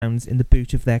in the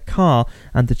boot of their car,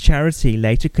 and the charity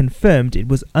later confirmed it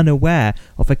was unaware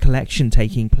of a collection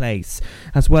taking place.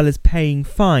 As well as paying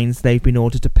fines, they've been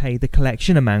ordered to pay the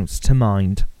collection amounts to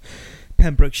Mind.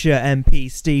 Pembrokeshire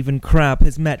MP Stephen Crabb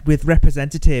has met with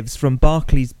representatives from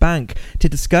Barclays Bank to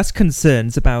discuss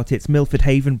concerns about its Milford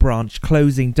Haven branch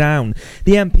closing down.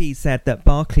 The MP said that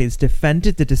Barclays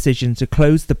defended the decision to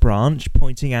close the branch,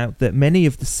 pointing out that many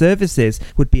of the services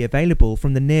would be available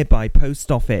from the nearby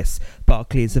post office.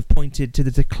 Barclays have pointed to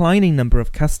the declining number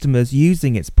of customers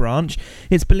using its branch.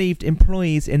 It's believed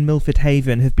employees in Milford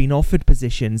Haven have been offered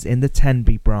positions in the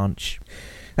Tenby branch.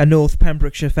 A North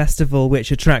Pembrokeshire festival which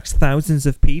attracts thousands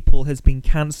of people has been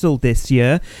cancelled this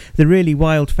year. The Really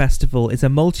Wild Festival is a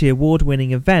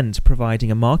multi-award-winning event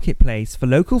providing a marketplace for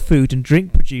local food and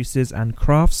drink producers and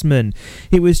craftsmen.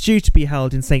 It was due to be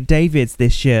held in St David's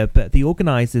this year, but the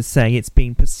organisers say it's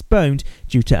been postponed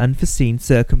due to unforeseen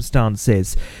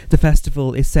circumstances. The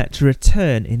festival is set to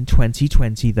return in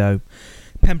 2020 though.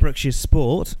 Pembrokeshire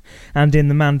Sport, and in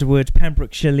the Manderwood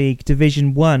Pembrokeshire League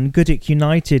Division 1, Goodwick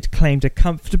United claimed a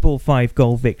comfortable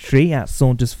 5-goal victory at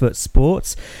Saundersfoot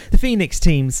Sports. The Phoenix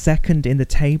team, second in the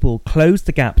table, closed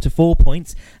the gap to 4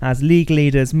 points as league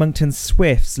leaders Monkton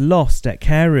Swifts lost at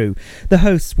Carew. The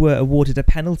hosts were awarded a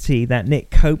penalty that Nick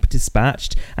Cope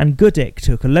dispatched, and Goodwick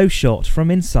took a low shot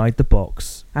from inside the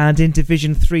box. And in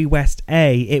Division 3 West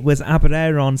A, it was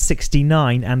Aberaeron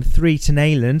 69 and 3 to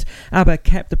Neyland. Aber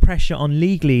kept the pressure on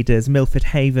league leaders Milford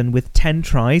Haven with 10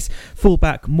 tries.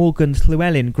 Fullback Morgan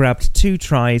Llewellyn grabbed 2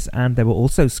 tries, and there were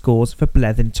also scores for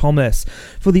Blethen Thomas.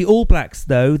 For the All Blacks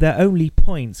though, their only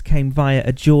points came via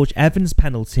a George Evans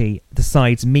penalty. The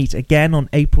sides meet again on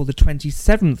April the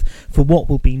 27th for what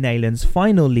will be Neyland's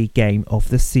final league game of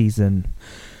the season.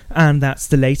 And that's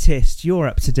the latest. You're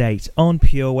up to date on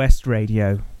Pure West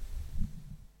Radio.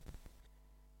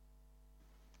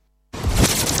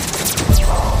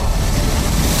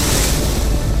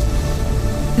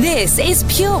 This is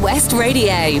Pure West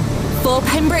Radio. For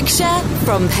Pembrokeshire,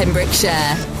 from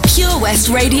Pembrokeshire. Pure West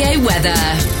Radio weather.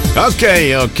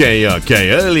 Okay.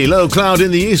 Early low cloud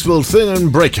in the east will thin and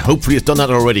break. Hopefully it's done that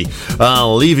already.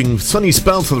 Leaving sunny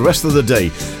spells for the rest of the day.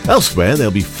 Elsewhere,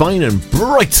 there'll be fine and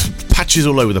bright patches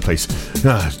all over the place.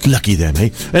 Lucky them, eh?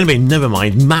 Anyway, never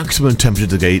mind. Maximum temperature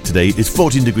today is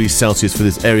 14 degrees Celsius for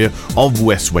this area of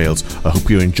West Wales. I hope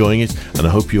you're enjoying it, and I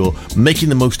hope you're making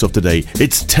the most of today.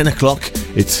 It's 10 o'clock.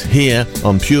 It's here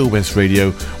on Pure West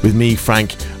Radio with me,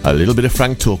 Frank. A little bit of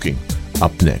Frank talking.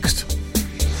 Up next.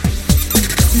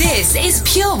 This is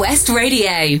Pure West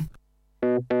Radio.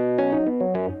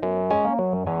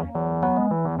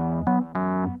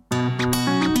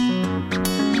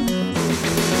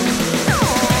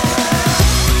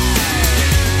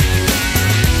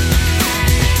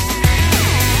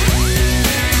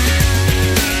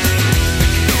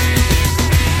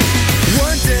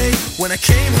 One day when I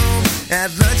came home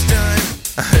at lunchtime,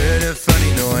 I heard a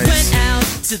funny noise. Went out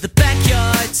to the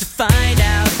backyard to find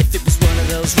out if it was one of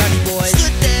those rowdy boys.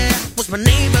 Stood there was my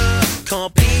neighbor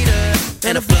called Peter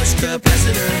and a flush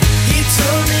capacitor. He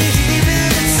told me he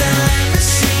built a time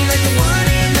machine like the one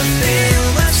in the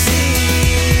film I've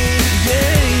seen.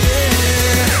 Yeah.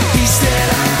 He said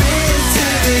I've been to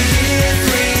the year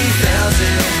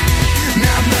 3000.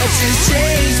 Not much has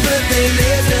changed, but they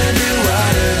lived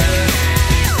underwater.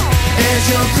 As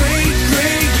your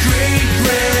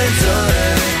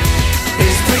great-great-great-granddaughter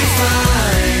is pretty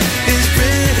fine, is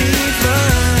pretty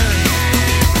fun.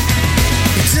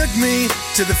 He took me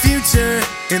to the future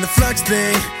in the flux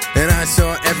thing, and I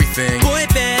saw everything. Boy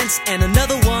bands and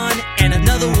another one and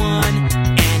another one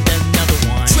and another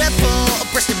one.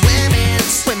 Triple-breasted women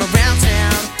swim around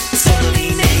town,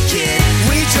 totally naked.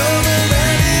 We drove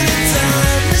around in a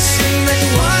time machine like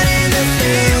the one in the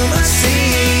film I've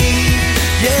seen.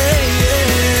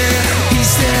 Yeah. He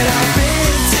said I've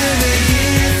been to the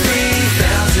year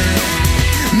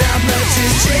 3000. Not much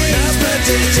has changed, but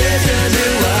they lived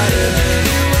underwater.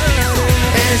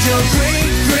 And your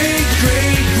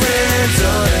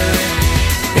great-great-great-granddaughter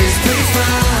is pretty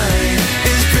fine,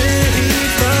 is pretty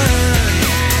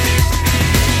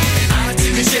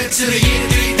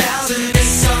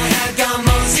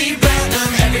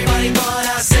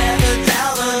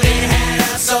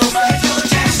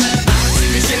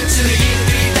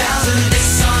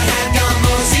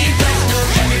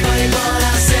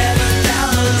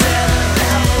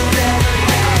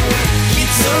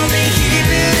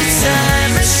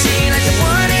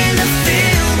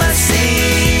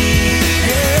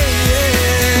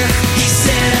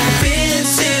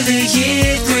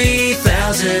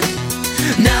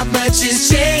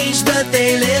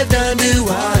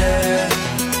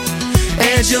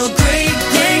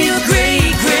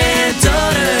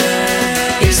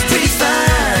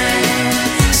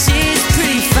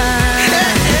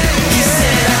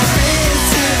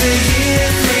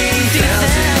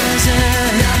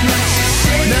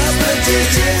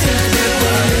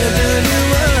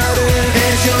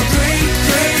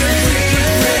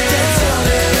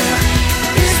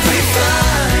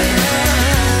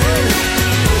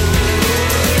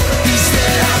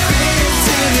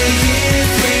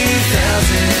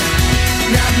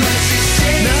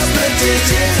change, but they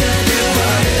live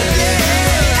underwater.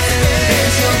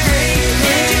 And your great,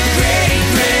 great, great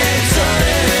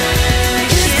granddaughter,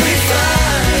 she's pretty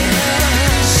fine.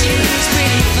 She's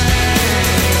pretty fine.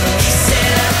 He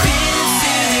said, I've been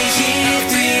through the year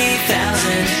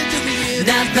 3000.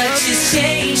 Not much has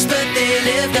changed, but they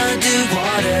lived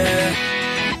underwater.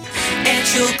 And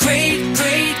your great,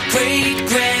 great, great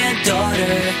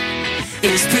granddaughter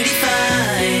is pretty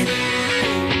fine.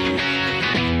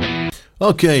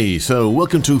 Okay, so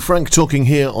welcome to Frank Talking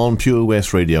here on Pure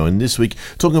West Radio, and this week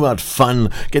talking about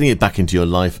fun, getting it back into your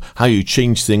life, how you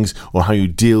change things or how you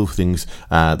deal with things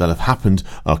that have happened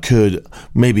or occurred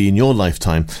maybe in your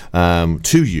lifetime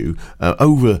to you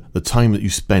over the time that you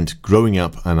spent growing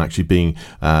up and actually being,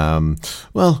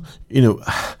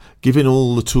 given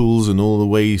all the tools and all the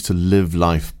ways to live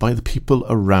life by the people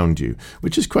around you,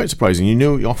 which is quite surprising. You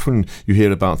know, often you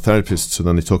hear about therapists and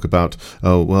then they talk about,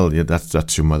 oh, well, yeah,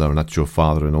 that's your mother and that's your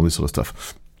father and all this sort of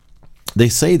stuff. They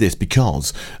say this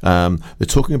because they're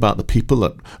talking about the people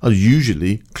that are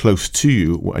usually close to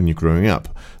you when you're growing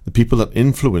up, the people that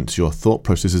influence your thought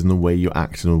processes and the way you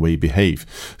act and the way you behave,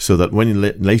 so that when you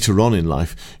later on in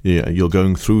life you're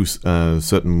going through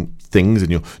certain things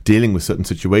and you're dealing with certain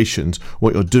situations,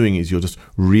 what you're doing is you're just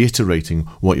reiterating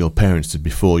what your parents did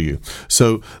before you.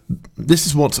 So this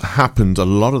is what's happened a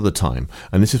lot of the time,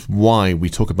 and this is why we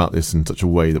talk about this in such a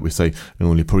way that we say,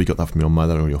 oh, you probably got that from your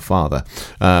mother or your father.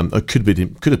 It could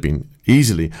have been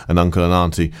easily an uncle and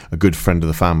auntie, a good friend of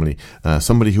the family,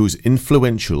 somebody who's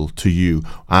influential to you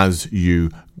as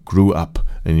you grew up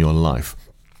in your life.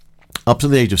 Up to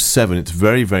the age of 7, it's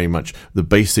very, very much the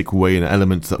basic way and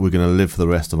elements that we're going to live for the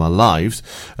rest of our lives.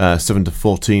 7 to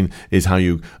 14 is how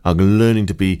you are learning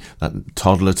to be that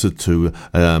toddler to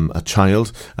a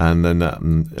child, and then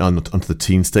onto the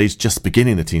teen stage, just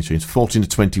beginning the teen stage. 14 to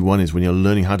 21 is when you're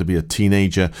learning how to be a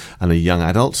teenager and a young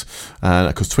adult.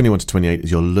 Because 21 to 28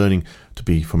 is you're learning to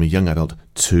be from a young adult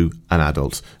to an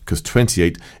adult. Because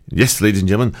 28, yes, ladies and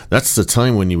gentlemen, that's the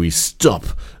time when we stop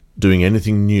doing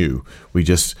anything new. We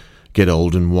just get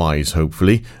old and wise,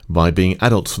 hopefully, by being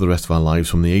adults for the rest of our lives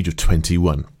from the age of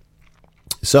 21.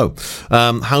 So,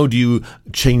 how do you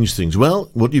change things? Well,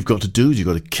 what you've got to do is you've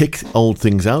got to kick old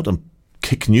things out and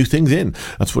kick new things in.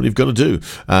 That's what you've got to do.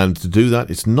 And to do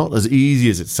that, it's not as easy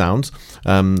as it sounds.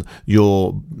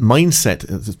 Your mindset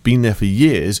that's been there for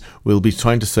years will be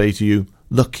trying to say to you,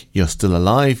 look, you're still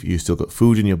alive, you've still got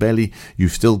food in your belly,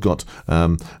 you've still got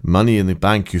money in the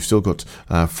bank, you've still got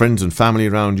friends and family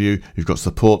around you, you've got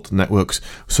support networks.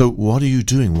 So what are you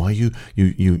doing? Why you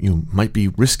might be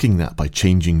risking that by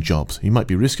changing jobs. You might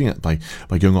be risking that by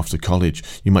going off to college.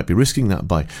 You might be risking that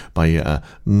by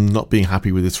not being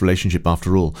happy with this relationship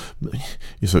after all.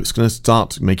 So it's going to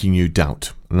start making you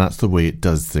doubt. And that's the way it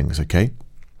does things, okay?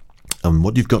 And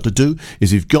what you've got to do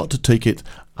is you've got to take it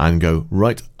and go,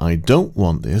 right, I don't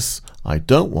want this, I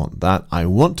don't want that, I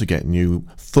want to get a new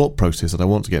thought process, and I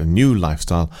want to get a new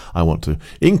lifestyle, I want to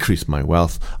increase my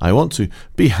wealth, I want to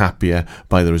be happier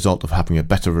by the result of having a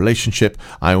better relationship,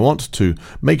 I want to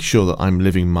make sure that I'm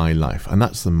living my life, and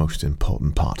that's the most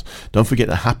important part. Don't forget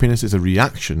that happiness is a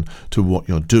reaction to what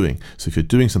you're doing. So if you're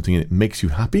doing something and it makes you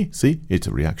happy, see, it's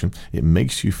a reaction, it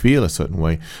makes you feel a certain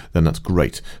way, then that's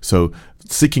great. So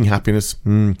seeking happiness,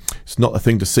 it's not a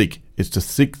thing to seek. It's to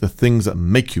seek the things that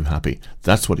make you happy.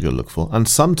 That's what you'll look for. And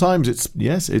sometimes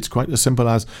it's quite as simple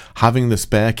as having the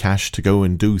spare cash to go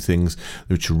and do things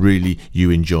which really you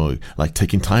enjoy, like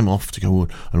taking time off to go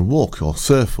and walk or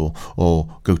surf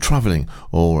or go travelling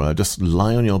or just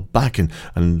lie on your back and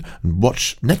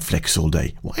watch Netflix all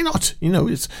day. Why not?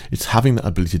 It's having that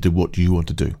ability to do what you want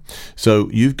to do. So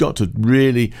you've got to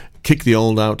really kick the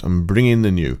old out and bring in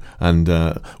the new. And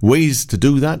ways to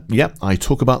do that, I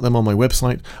talk about them on my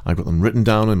website. I've got them written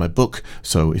down in my book.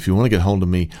 So if you want to get hold of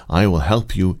me, I will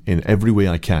help you in every way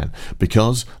I can.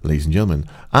 Because, ladies and gentlemen,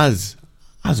 as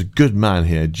a good man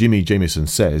here, Jimmy Jameson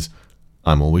says,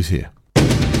 I'm always here.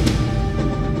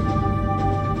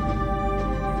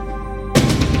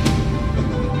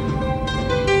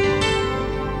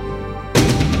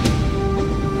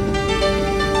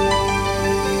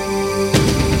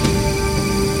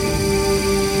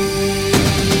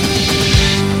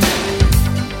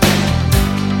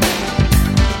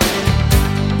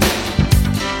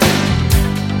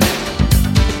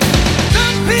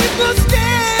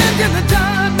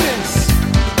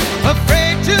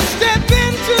 Afraid to step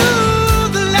into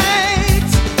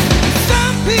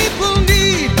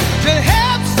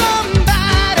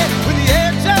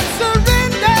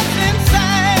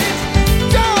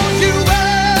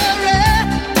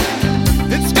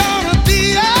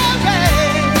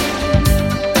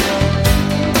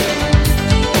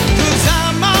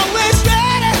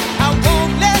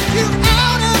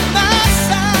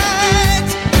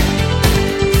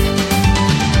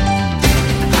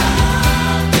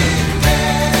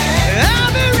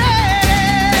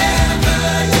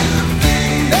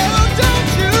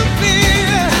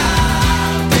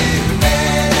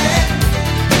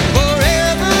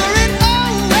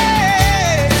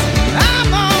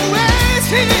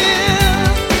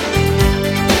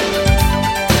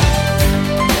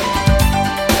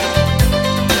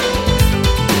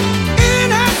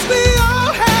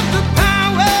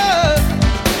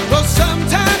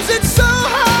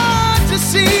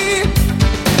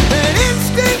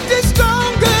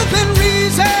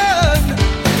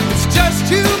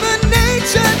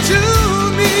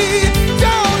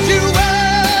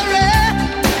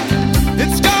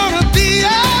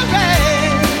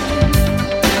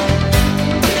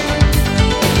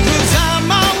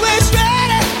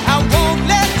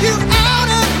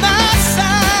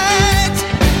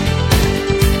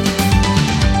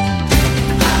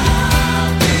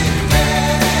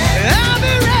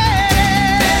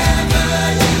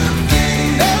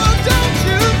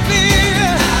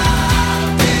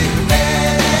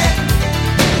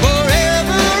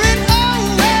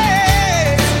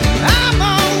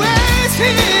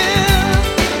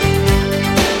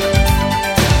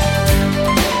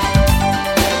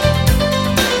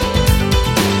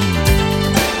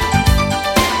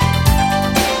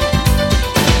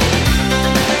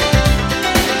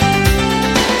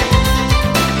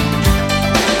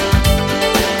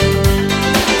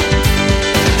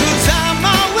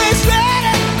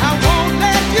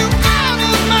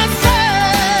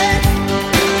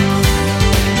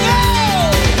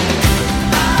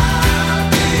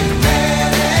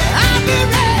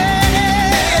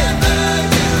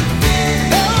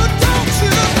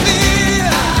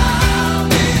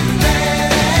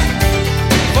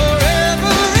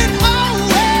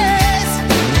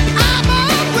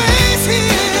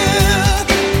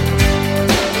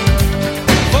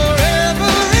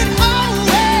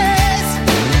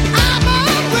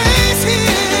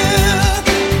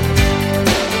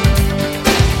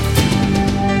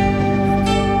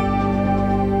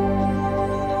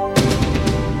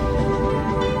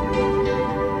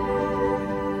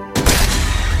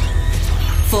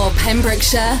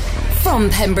Pembrokeshire,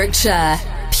 from Pembrokeshire,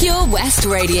 Pure West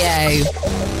Radio.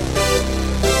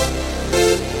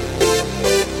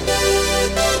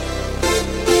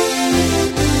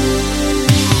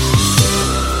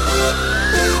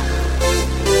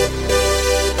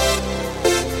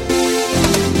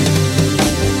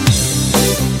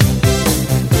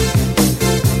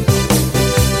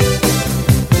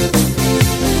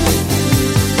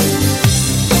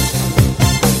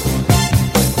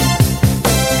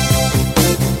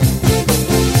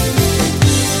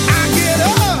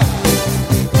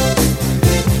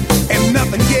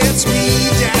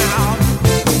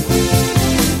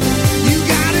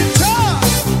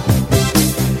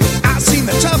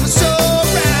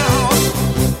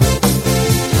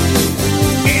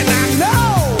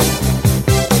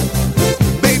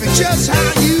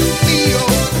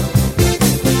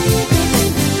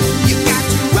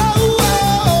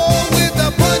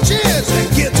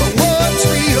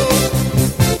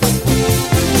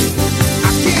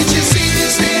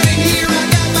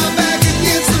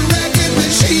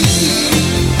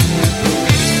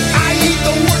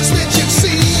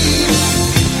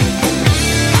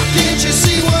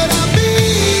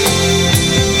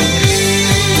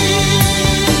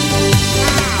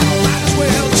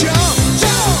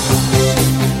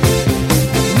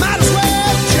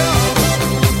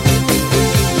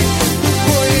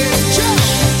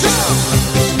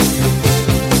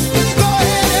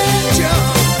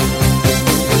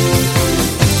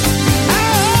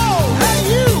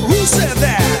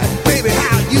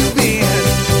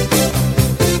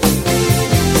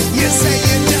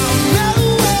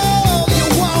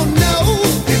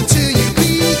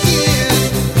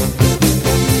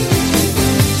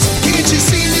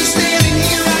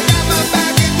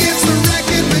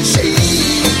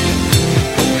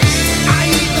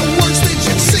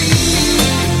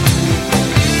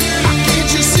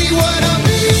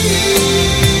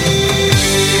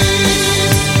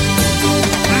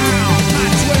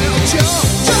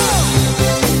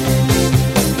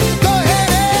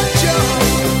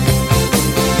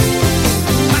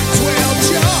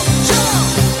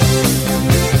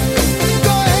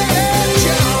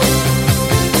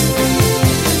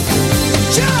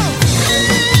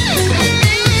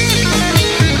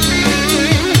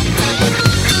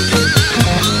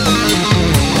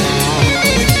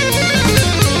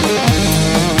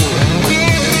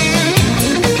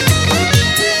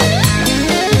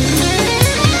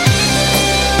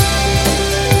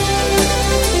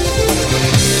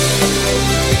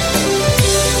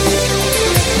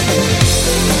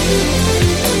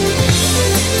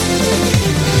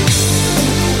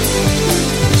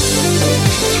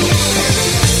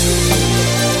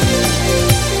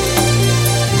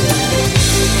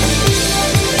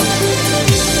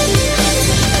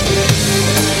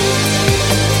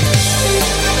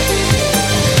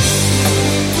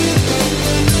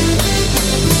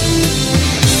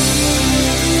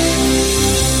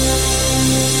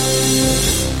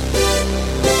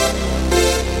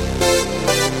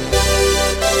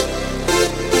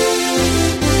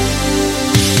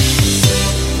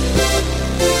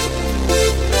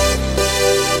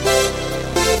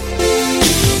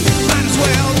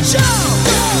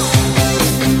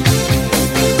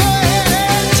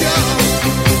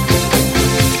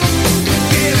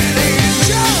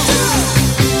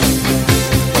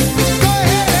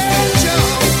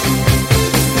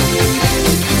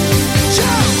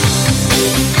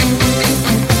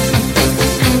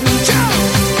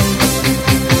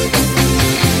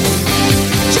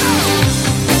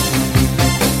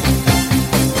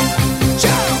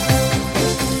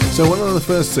 So one of the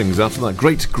first things after that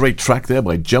great track there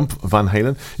by Jump Van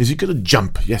Halen is you've got to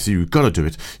jump. Yes, you've got to do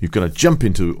it. You've got to jump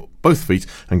into both feet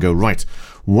and go, right,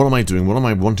 what am I doing? What am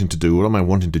I wanting to do? What am I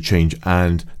wanting to change?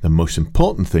 And the most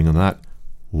important thing on that,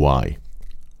 why?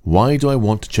 Why do I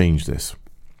want to change this?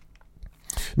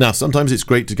 Now, sometimes it's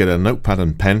great to get a notepad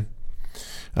and pen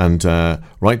and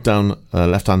write down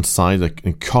left-hand side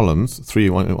in columns. I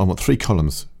want three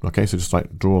columns. Okay, so just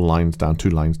draw lines down, 2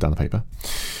 lines down the paper.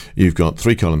 You've got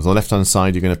 3 columns. On the left-hand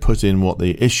side, you're going to put in what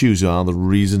the issues are, the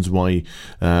reasons why,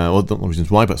 or not the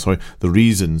reasons why, but sorry, the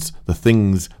reasons, the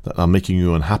things that are making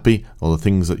you unhappy, or the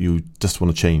things that you just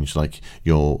want to change, like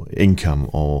your income,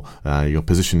 or your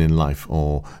position in life,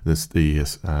 or the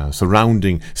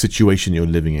surrounding situation you're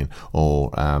living in, or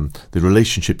the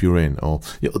relationship you're in, or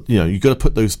you've got to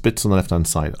put those bits on the left-hand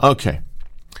side. Okay,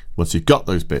 once you've got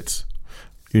those bits,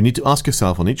 you need to ask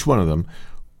yourself on each one of them,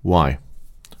 why?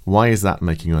 Why is that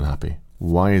making you unhappy?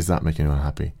 Why is that making you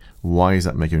unhappy? Why is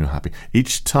that making you unhappy?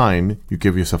 Each time you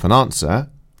give yourself an answer,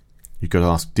 you've got to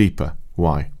ask deeper.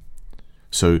 Why?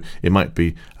 So it might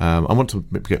be, I want to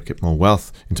get more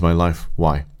wealth into my life.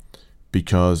 Why?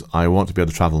 Because I want to be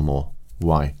able to travel more.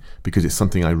 Why? Because it's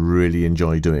something I really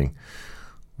enjoy doing.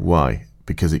 Why?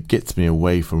 Because it gets me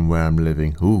away from where I'm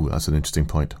living. Ooh, that's an interesting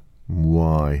point.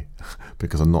 Why?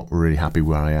 Because I'm not really happy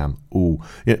where I am. Ooh.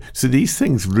 Yeah. So these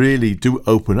things really do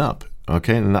open up.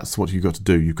 Okay, and that's what you've got to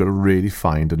do. You've got to really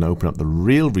find and open up the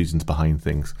real reasons behind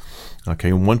things. Okay,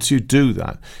 and once you do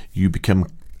that, you become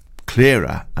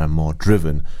clearer and more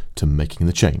driven to making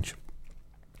the change.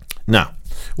 Now,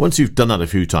 once you've done that a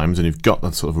few times and you've got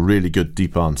that sort of a really good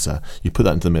deep answer, you put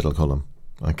that into the middle column.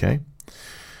 Okay?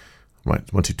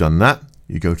 Right, once you've done that,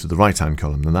 you go to the right-hand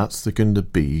column, and that's going to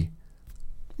be,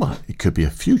 well, it could be a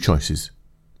few choices,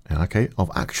 okay,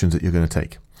 of actions that you're going to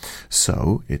take.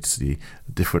 So it's the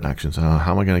different actions.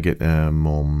 How am I going to get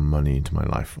more money into my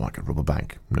life? Well, I could rob a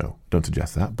bank. No, don't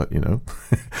suggest that. But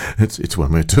it's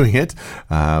one way of doing it.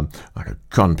 I could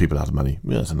con people out of money.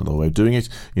 Yeah, that's another way of doing it.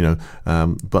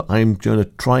 But I'm going to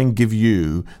try and give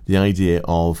you the idea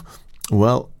of,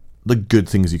 well, the good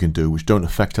things you can do, which don't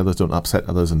affect others, don't upset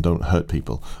others, and don't hurt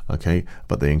people, okay?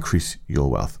 But they increase your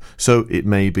wealth. So it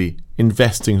may be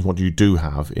investing what you do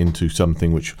have into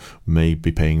something which may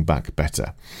be paying back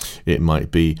better. It might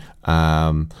be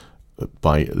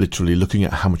by literally looking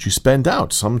at how much you spend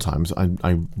out. Sometimes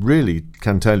I really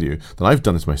can tell you that I've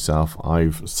done this myself.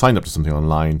 I've signed up to something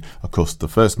online. Of course, the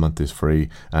first month is free,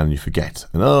 and you forget.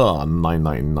 And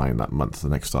 $9.99 that month, the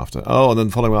next after. Oh, and then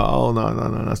following up,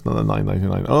 no, that's another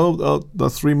 $9.99. Oh,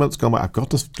 that's 3 months gone by. I've got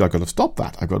to stop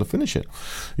that. I've got to finish it.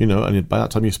 And by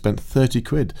that time you've spent 30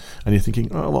 quid, and you're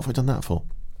thinking, oh, what have I done that for?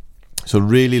 So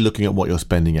really looking at what you're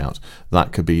spending out.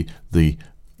 That could be the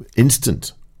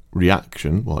instant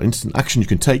reaction, or instant action you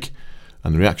can take,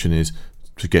 and the reaction is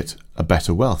to get a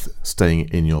better wealth staying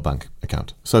in your bank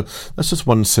account. So that's just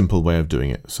one simple way of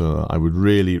doing it. So I would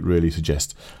really, really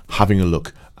suggest having a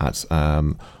look at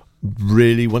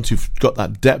really, once you've got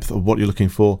that depth of what you're looking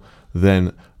for,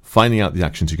 then finding out the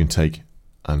actions you can take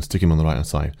and sticking them on the right hand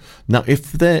side. Now,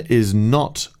 if there is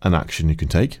not an action you can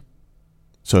take,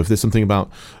 so if there's something about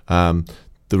the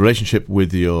relationship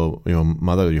with your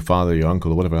mother, your father, your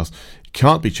uncle, or whatever else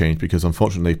can't be changed because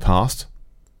unfortunately they passed,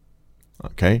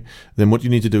 okay, then what you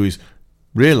need to do is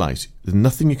realize there's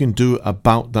nothing you can do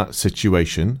about that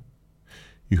situation.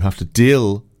 You have to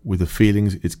deal with the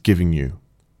feelings it's giving you.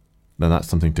 Now that's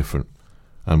something different,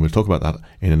 and we'll talk about that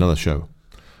in another show.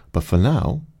 But for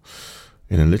now,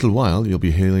 in a little while, you'll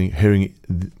be hearing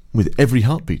with every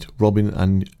heartbeat, Robin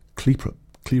and Clearup.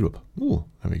 Oh,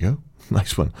 there we go.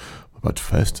 Nice one. But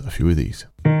first, a few of these.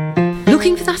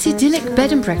 Looking for that idyllic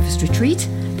bed and breakfast retreat?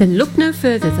 Then look no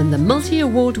further than the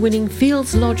multi-award-winning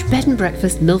Fields Lodge Bed and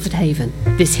Breakfast, Milford Haven.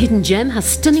 This hidden gem has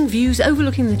stunning views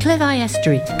overlooking the Cleddau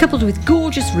Estuary, coupled with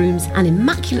gorgeous rooms and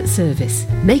immaculate service.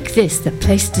 Make this the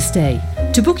place to stay.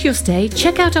 To book your stay,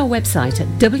 check out our website at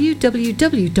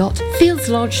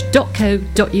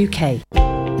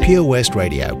www.fieldslodge.co.uk. Pure West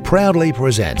Radio proudly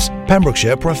presents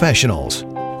Pembrokeshire Professionals.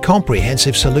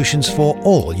 Comprehensive solutions for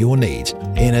all your needs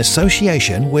in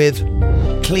association with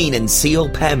Clean and Seal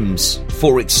PEMS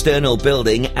for external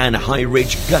building and high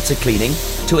ridge gutter cleaning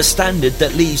to a standard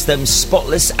that leaves them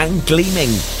spotless and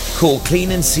gleaming. Call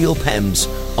Clean and Seal PEMS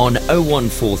on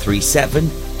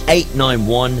 01437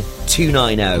 891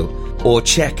 290 or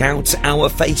check out our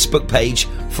Facebook page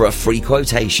for a free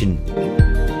quotation.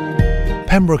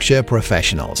 Pembrokeshire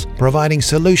Professionals, providing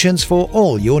solutions for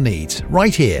all your needs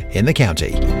right here in the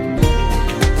county.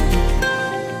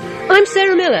 I'm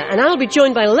Sarah Miller, and I'll be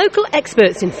joined by local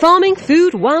experts in farming,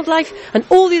 food, wildlife and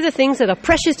all the other things that are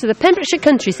precious to the Pembrokeshire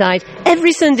countryside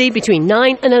every Sunday between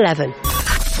 9 and 11.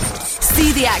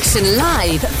 See the action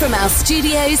live from our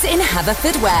studios in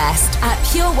Haverfordwest at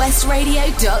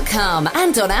purewestradio.com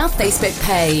and on our Facebook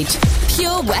page,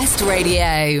 Pure West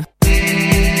Radio.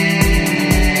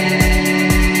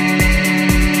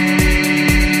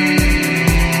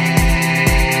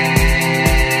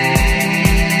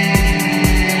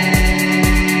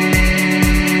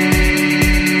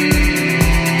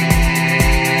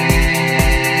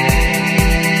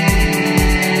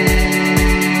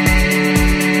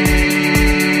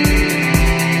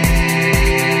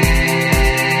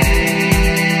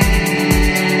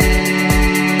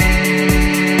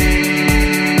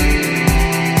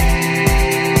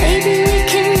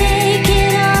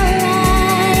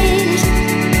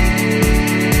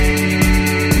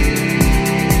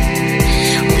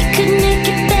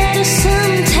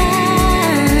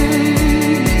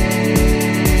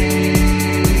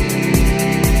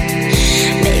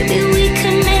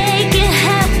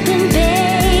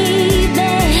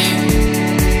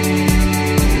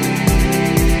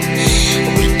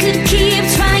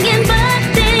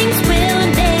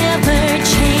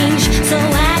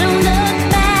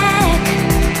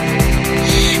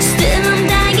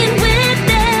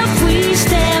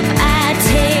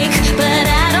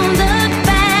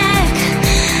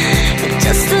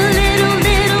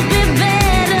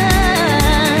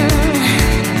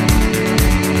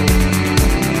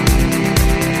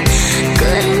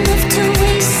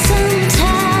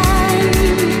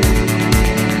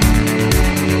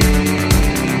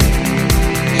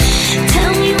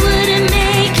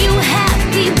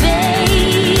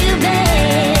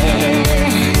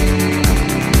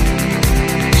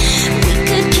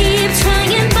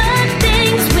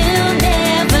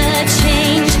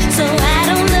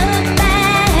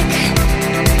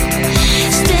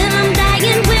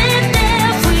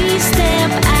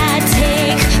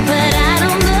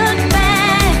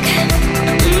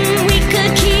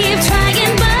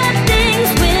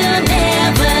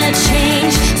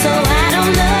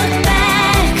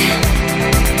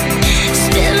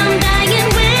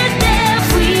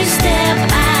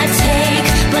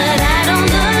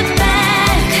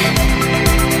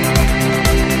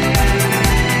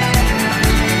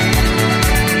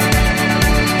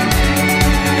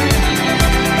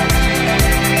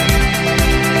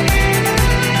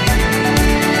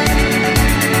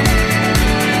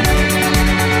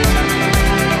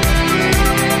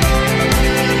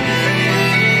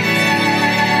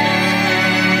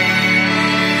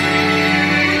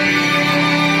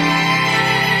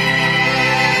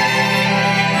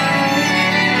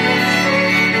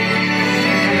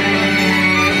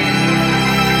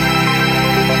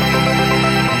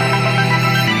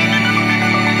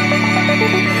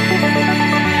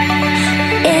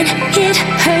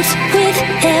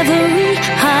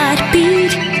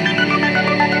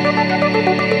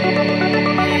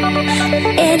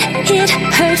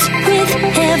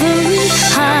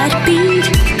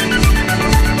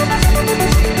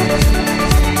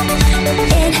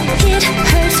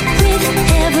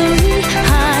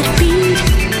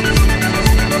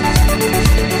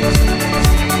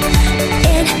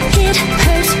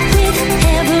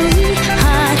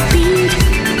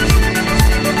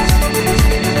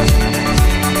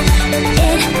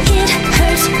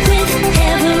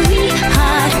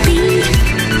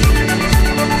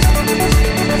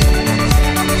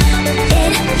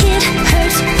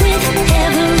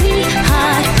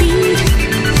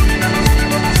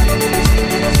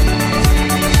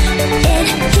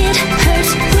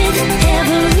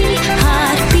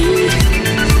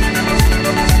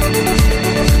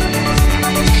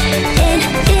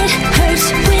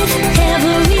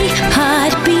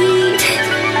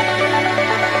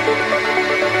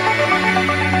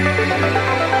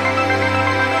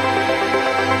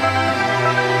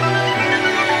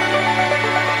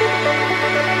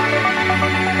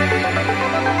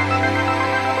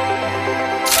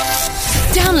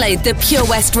 Download the Pure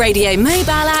West Radio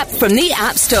mobile app from the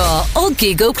App Store or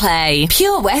Google Play.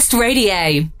 Pure West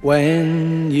Radio.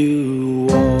 When you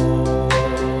walk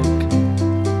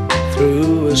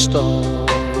through a storm,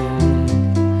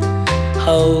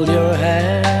 hold your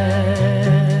head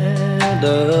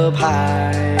up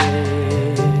high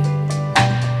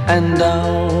and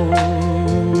don't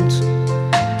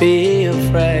be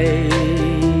afraid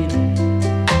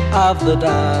of the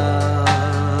dark.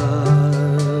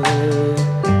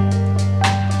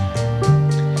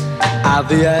 At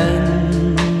the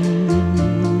end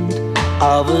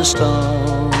of a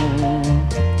storm,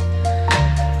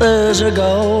 there's a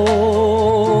golden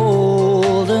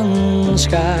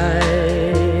sky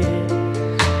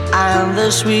and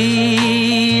the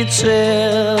sweet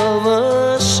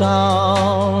silver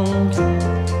song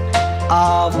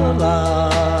of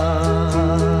love.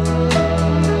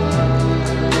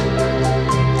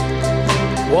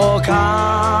 Walk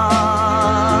on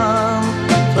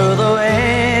through the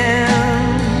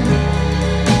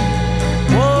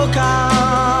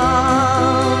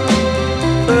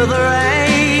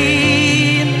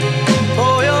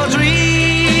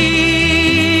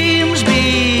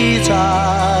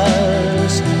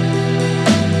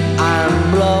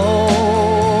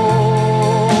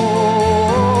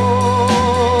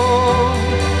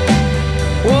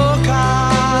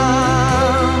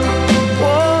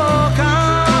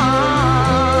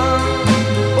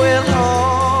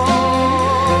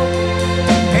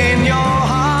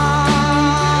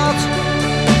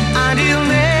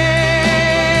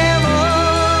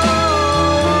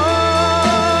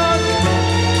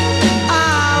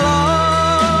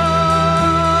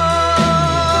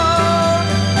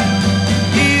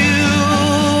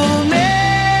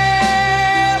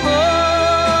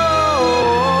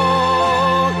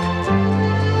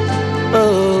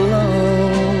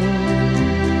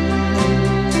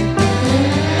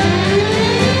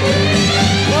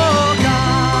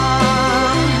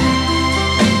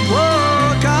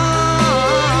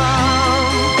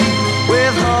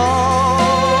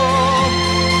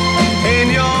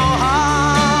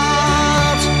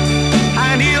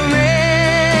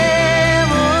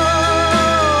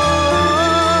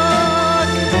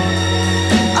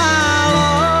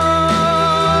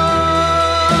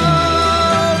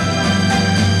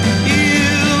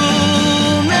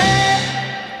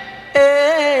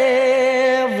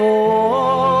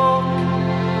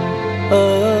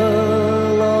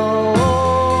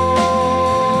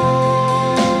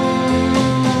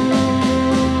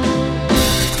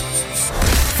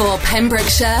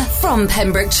Pembrokeshire, from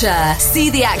Pembrokeshire. See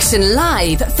the action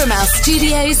live from our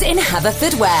studios in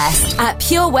Haverfordwest at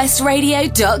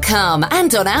purewestradio.com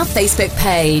and on our Facebook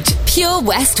page, Pure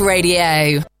West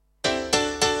Radio.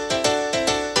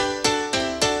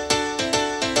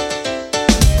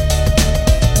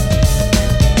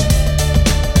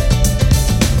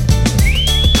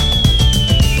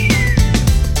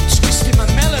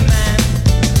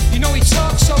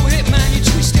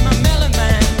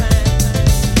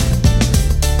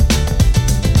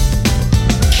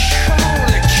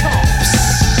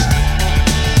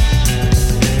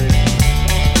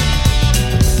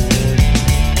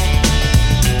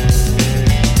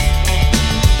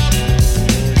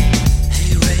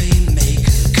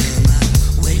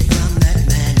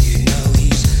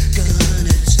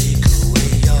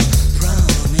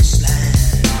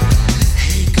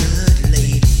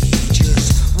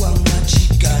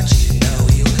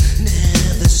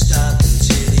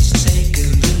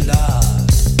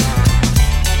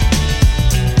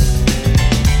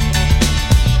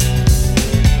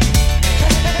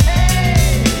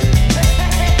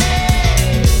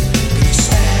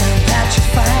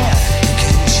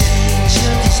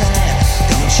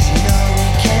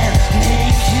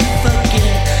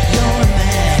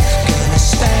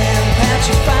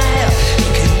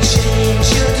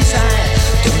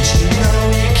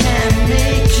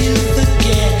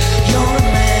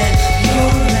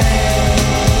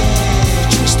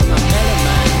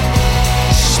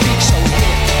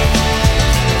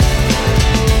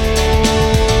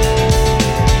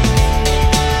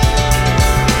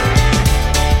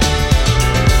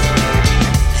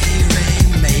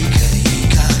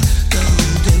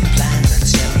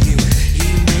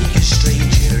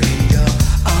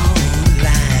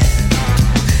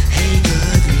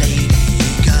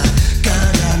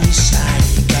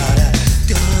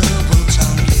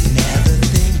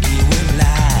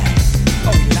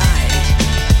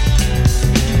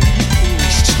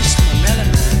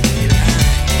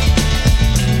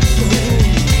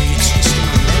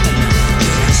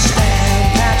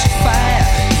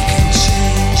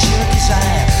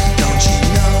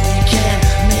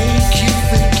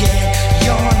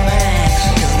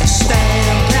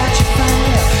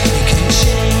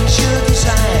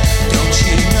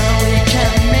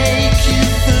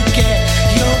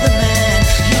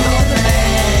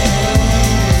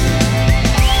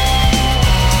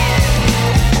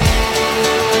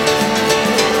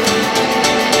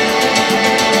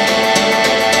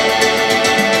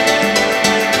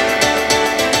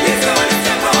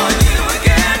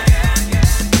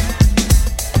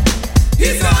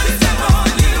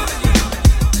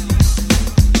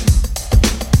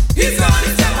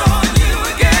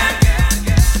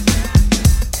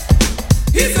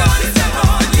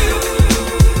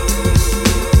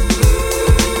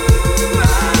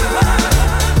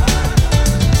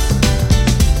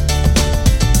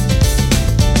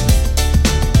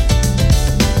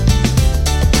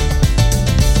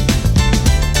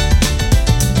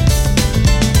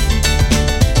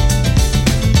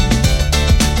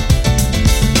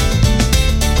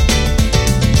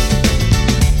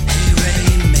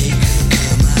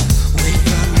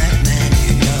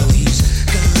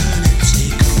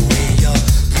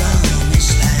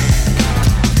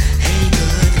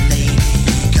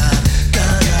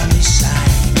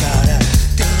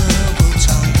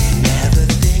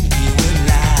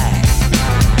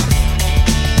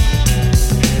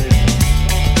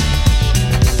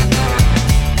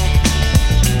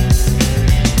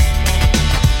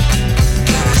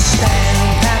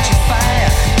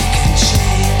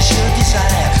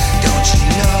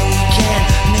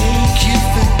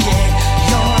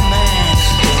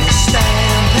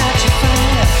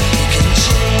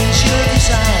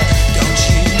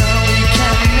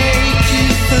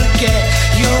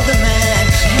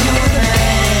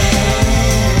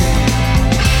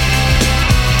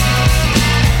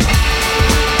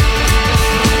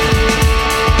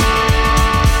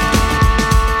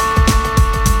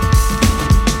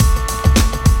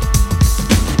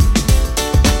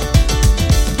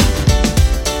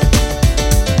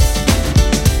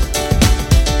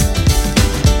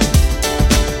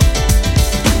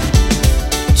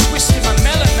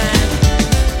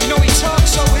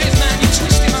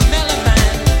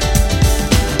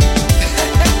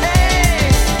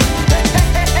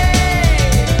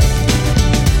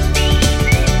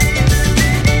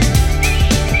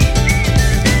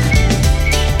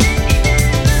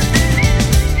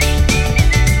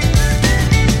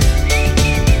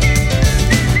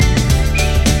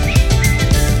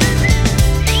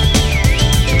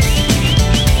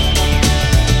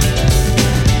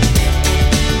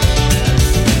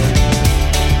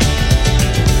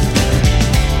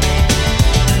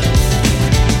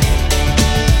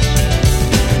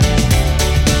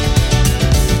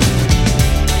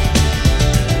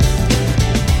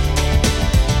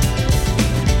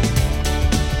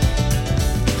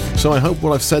 So I hope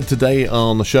what I've said today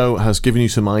on the show has given you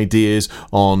some ideas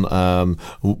on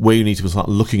where you need to start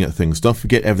looking at things. Don't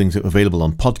forget, everything's available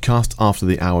on podcast after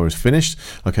the hour is finished.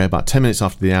 Okay, about 10 minutes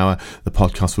after the hour, the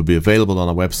podcast will be available on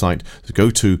our website. So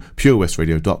go to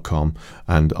purewestradio.com,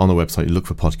 and on the website you look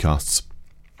for podcasts,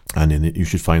 and in it you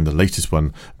should find the latest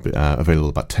one available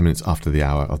about 10 minutes after the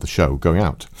hour of the show going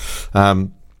out.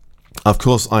 Of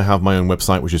course, I have my own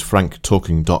website, which is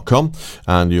franktalking.com,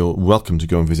 and you're welcome to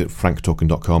go and visit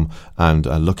franktalking.com and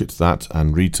look at that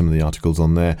and read some of the articles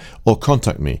on there, or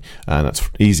contact me, and that's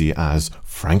easy as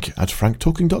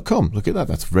frank@franktalking.com. Look at that,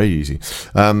 that's very easy.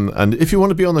 And if you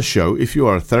want to be on the show, if you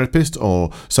are a therapist or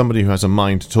somebody who has a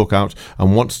mind to talk out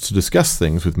and wants to discuss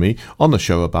things with me on the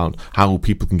show about how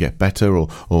people can get better, or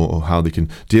how they can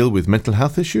deal with mental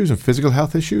health issues and physical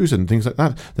health issues and things like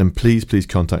that, then please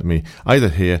contact me either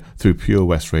here through Pure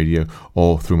West Radio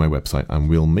or through my website, and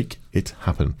we'll make it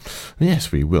happen.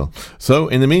 Yes, we will. So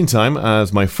in the meantime,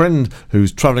 as my friend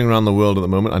who's travelling around the world at the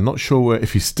moment, I'm not sure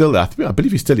if he's still there. I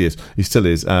believe he still is.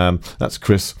 That's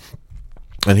Chris.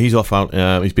 And he's off out.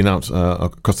 He's been out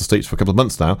across the States for a couple of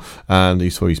months now, and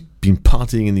he's been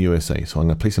partying in the USA. So I'm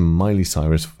going to play some Miley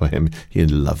Cyrus for him.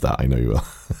 He'd love that. I know you will.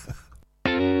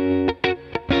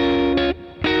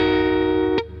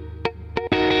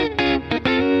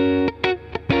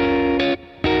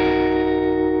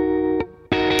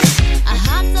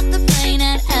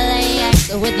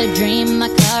 With a dream, my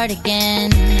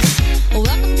cardigan.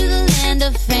 Welcome to the land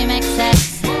of fame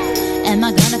excess. Am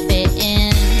I gonna fit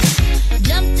in?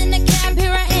 Jumped in the cab,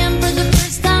 here I am for the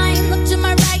first time. Look to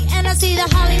my right and I see the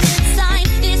Hollywood sign.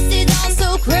 This is all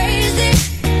so crazy.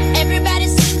 Everybody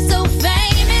seems so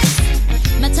famous.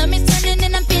 My tummy's turning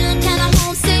and I'm feeling kinda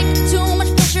homesick. Too much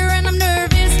pressure and I'm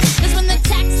nervous. That's when the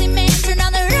taxi man turned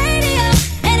on the radio,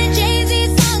 and a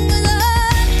Jay-Z song was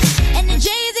on. And the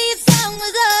Jay-Z song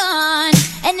was on.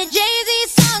 And the Jay-Z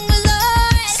song was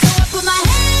on. So I put my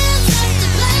hands up to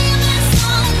play my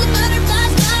song. The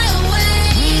butterflies fly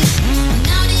away.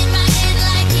 Nodding my head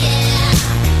like yeah,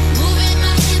 moving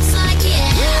my hips like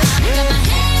yeah. Got my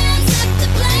hands up to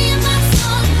play my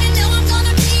song. You know I'm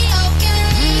gonna be okay.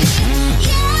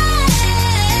 Yeah,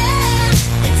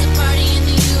 it's a party in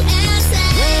the USA.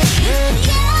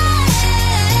 Yeah,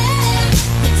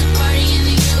 it's a party in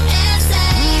the USA.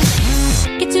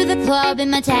 Get to the club in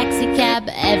my taxi cab.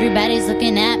 Everybody's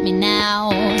looking at me now.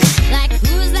 Like,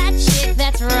 who's that chick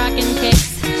that's rocking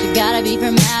kicks? She gotta be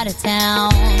from out of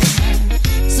town.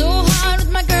 So hard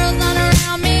with my girls not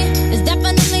around me. It's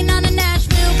definitely not a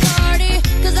Nashville party,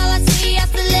 'cause all I see is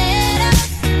stilettos.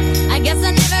 I guess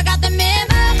I never got the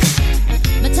memo.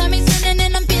 My tummy's turning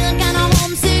and I'm feeling kinda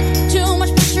homesick. Too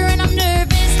much pressure and I'm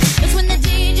nervous. That's when the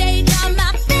DJ dropped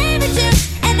my favorite tune,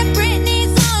 and the Britney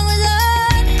song was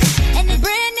on. And the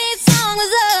Britney song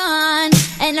was on.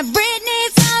 And the Britney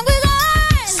song was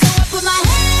on. So I put my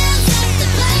hands up to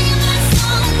play my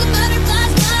song. The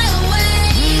butterflies fly away.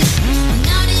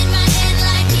 Nodding my head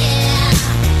like yeah,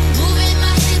 moving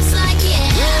my hips like yeah.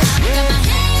 Got my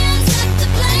hands up to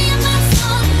play my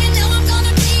song. You know I'm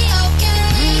gonna be okay.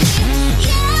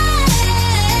 Yeah,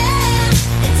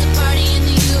 it's a party in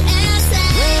the USA.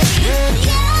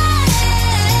 Yeah,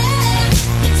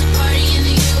 it's a party in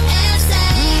the USA.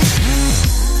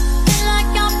 Feel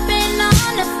like I've been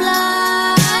on a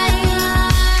flight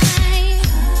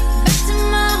back to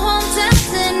my hometown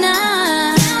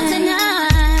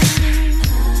tonight.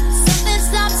 Something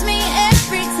stops me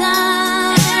every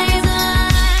time.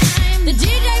 The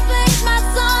DJ plays my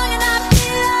song and I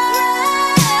feel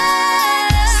alright.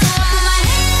 So I put my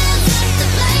hands up to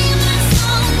play my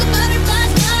song. The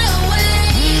butterflies fly away.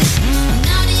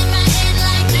 Nodding my head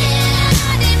like yeah,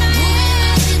 moving my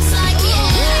hips like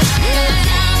yeah. Got my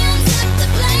hands up to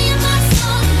play my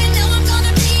song. You know I'm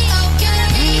gonna be okay.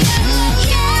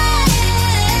 Yeah,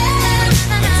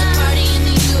 it's a party in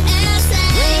the USA.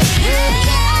 Yeah,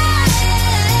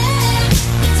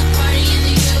 it's a party in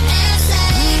the USA.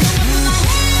 Put my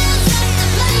hands up to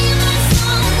play my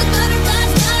song. The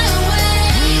butterflies fly away.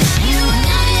 Nodding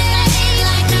my head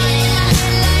like yeah,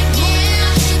 moving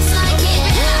my hips like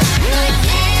yeah. Got my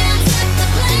hands up to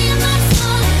play my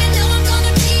song. You know I'm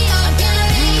gonna be okay.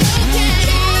 Yeah,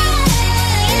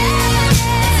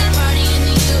 it's a party in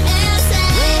the USA.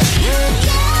 Yeah,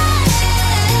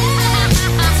 it's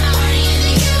a party in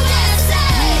the USA.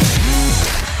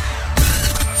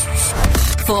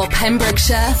 For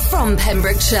Pembrokeshire, from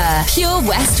Pembrokeshire, Pure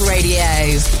West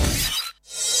Radio.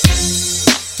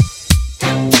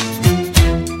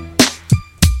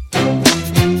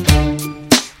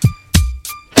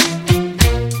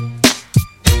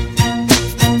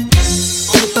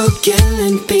 People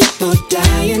killing, people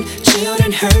dying,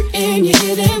 children hurt, and you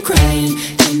hear them cry.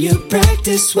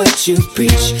 practice what you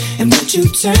preach, and would you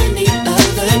turn the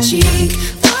other cheek?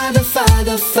 Father,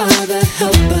 Father, Father,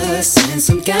 help us, send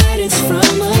some guidance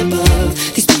from above.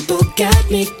 These people got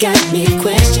me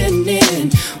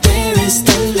questioning, where is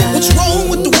the love? What's wrong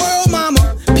with the world,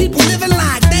 mama? People living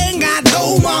like they ain't got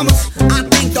no mamas. I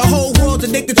think the whole world's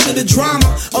addicted to the drama,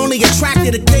 only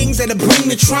attracted to things that'll bring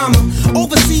the trauma.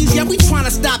 Overseas, yeah, we trying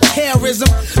to stop terrorism,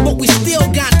 but we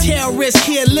still got terrorists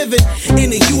here living in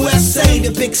the USA,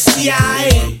 the big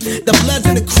CIA, the Bloods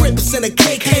and the Crips and the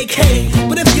KKK.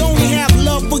 But if you only have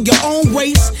love for your own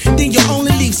race, then you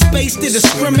only leave space to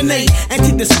discriminate, and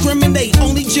to discriminate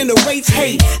only generates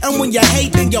hate. And when you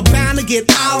hate, then you're bound to get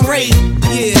irate.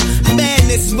 Yeah,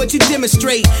 madness is what you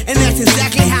demonstrate, and that's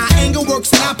exactly how anger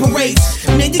works and operates.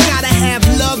 Man, you gotta have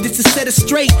love just to set it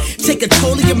straight. Take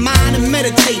control of your mind and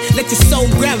meditate. Let your soul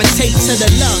gravitate to the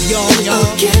love, y'all. People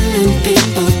killing,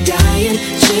 people dying,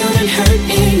 children hurt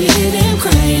and you hear them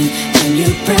crying. Can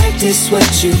you practice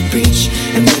what you preach,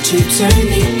 and would you turn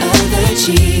the other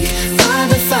cheek?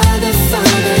 Father, Father,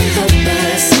 Father, help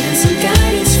us, send some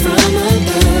guidance from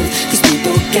above. These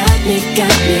people got me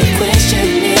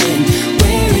questioning,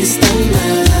 where is the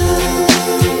love?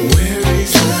 Where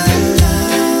is the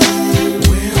love?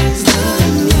 Where is the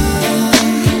love?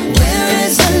 Where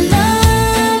is the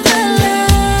love?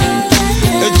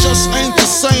 It just ain't the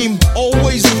same,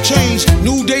 always in change.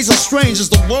 New days are strange, is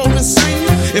the world insane?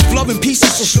 If love and peace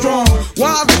is so strong, why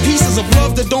are the pieces of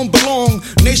love that don't belong?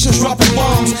 Nations dropping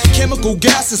bombs, chemical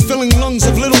gases filling lungs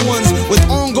of little ones with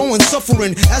ongoing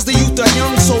suffering as the youth are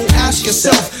young. So ask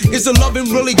yourself, is the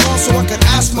loving really gone? So I could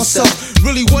ask myself,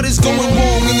 really what is going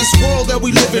wrong in this world that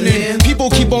we living in? People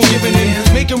keep on giving in,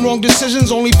 making wrong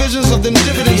decisions, only visions of them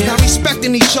dividends. Not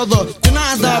respecting each other,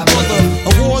 denying thy brother.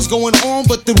 A war's going on,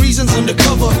 but the reason's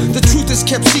undercover. The truth is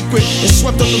kept secret and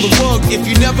swept under the rug. If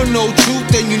you never know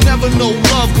truth, then you never know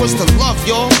love. What's the love,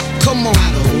 y'all? Come on.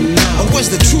 I don't know. Or where's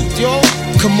the truth, y'all?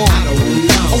 Come on. I don't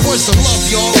know. Or where's the love,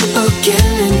 y'all? People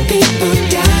killing, people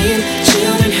dying,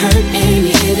 children hurt and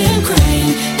you hear them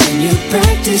crying. Can you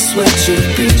practice what you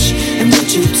preach, and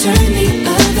would you turn the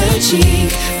other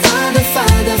cheek? Father,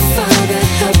 Father, Father,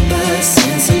 help us,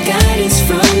 send some guidance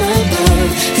from above.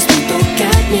 These people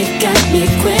got me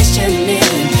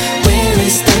questioning, where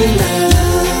is the love?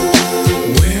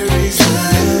 Where is the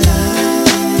love?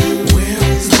 Where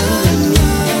is the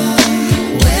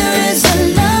love? Where is the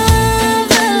love?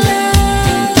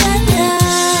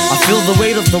 I feel the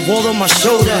weight of the world on my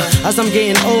shoulder. As I'm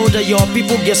getting older, your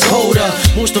people get colder.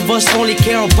 Most of us only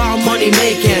care about money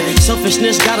making.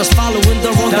 Selfishness got us following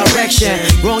the wrong direction.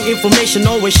 Wrong information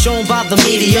always shown by the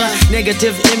media.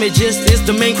 Negative images is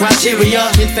the main criteria,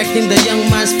 infecting the young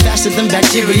minds faster than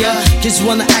bacteria. Kids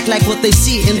wanna act like what they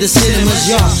see in the cinemas,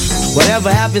 yeah.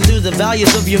 Whatever happened to the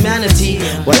values of humanity?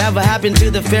 Whatever happened to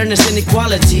the fairness and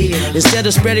equality? Instead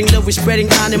of spreading love, we're spreading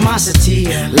animosity.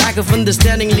 Lack of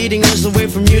understanding leading us away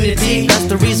from unity. That's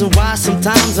the reason why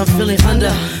sometimes I'm feeling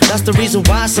under. That's the reason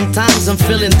why sometimes I'm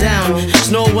feeling down. It's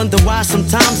no wonder why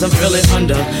sometimes I'm feeling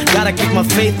under. Gotta keep my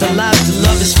faith alive till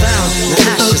love is found.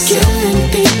 Now ask yourself. People killing,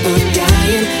 people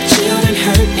dying, children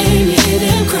hurt and you hear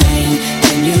them crying.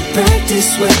 Can you practice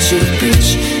what you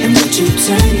preach, and would you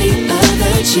turn the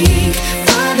other cheek?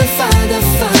 Father, Father,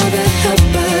 Father,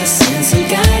 help us, send some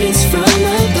guidance from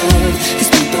above.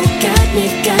 These people got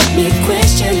me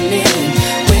questioning,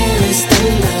 where is the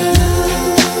love?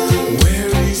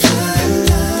 Where is the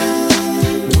love?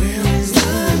 Where is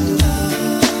the love?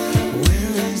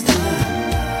 Where is the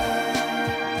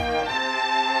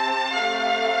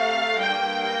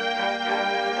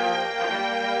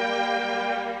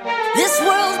This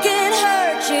world can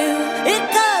hurt you, it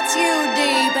cuts you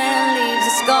deep and leaves a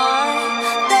scar.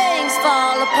 Things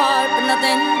fall apart, but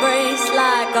nothing breaks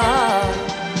like a heart.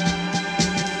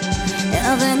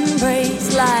 Nothing breaks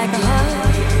like a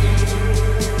heart.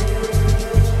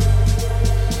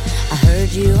 I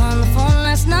heard you on the phone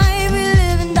last night. We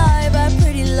live and die by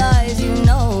pretty lies, you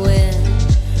know it.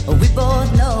 We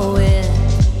both know it.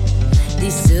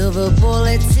 These silver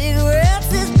bullet cigarettes,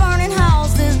 this burning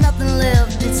house, there's nothing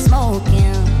left, it's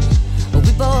smoking.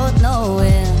 We both know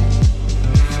it.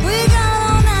 We got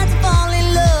all night to fall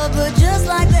in love, but just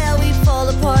like that we fall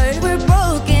apart. We're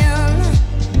broken,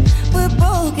 we're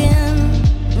broken.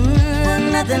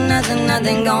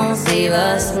 Nothing gonna save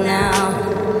us now.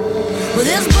 Well,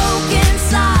 this broken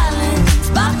silence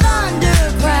by thunder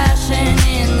crashing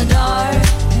in the dark,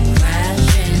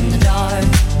 crashing in the dark.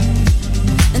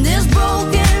 And this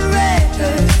broken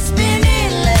record spinning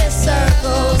endless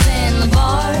circles in the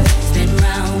bar, spin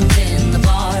round in the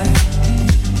bar.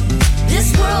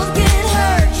 This world can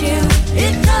hurt you,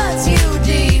 it cuts you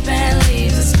deep and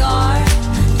leaves a scar.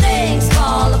 Things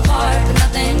fall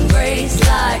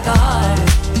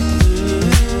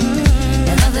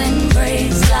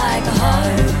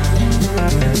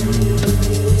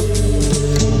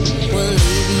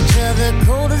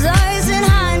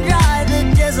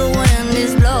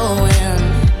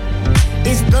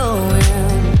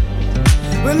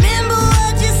Remember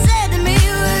what you said to me?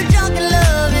 We were drunk in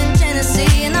love in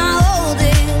Tennessee, and I hold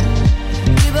it.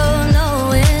 We both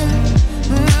know it.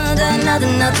 That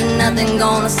nothing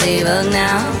gonna save us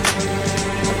now.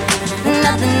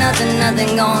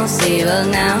 Nothing gonna save us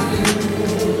now.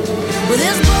 With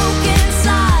this broken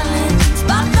silence,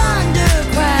 by thunder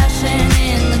crashing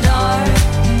in the dark,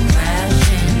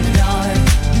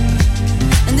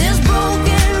 and this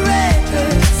broken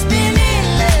record spinning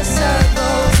less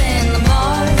circles in the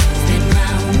bar, spin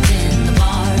round in the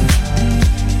bar.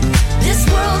 This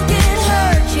world can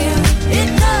hurt you, it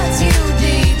cuts you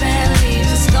deep and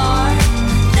leaves a scar.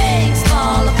 Things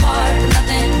fall apart, but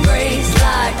nothing breaks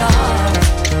like a heart.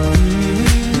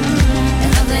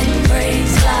 And nothing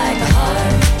breaks like a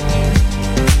heart.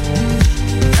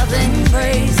 Nothing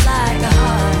breaks like a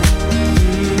heart.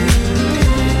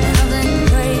 And nothing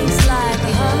breaks like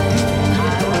a heart.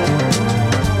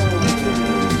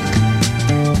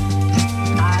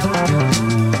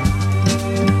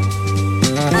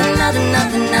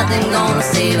 Nothing gonna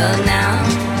save us now.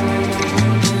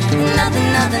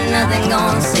 Nothing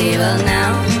gonna save us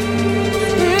now.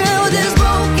 With this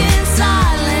broken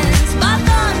silence, by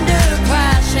thunder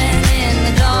crashing in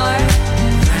the dark,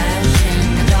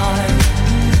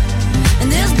 and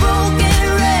this broken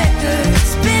record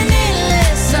spinning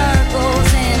less circles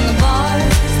in the bar,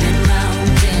 spin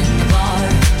round in the bar.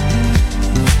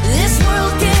 This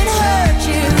world can hurt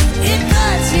you, it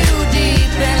cuts you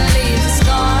deep and leaves a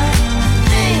scar.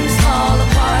 Things fall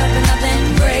apart, but nothing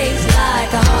breaks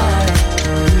like a heart.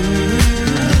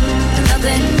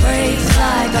 Nothing breaks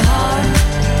like a heart.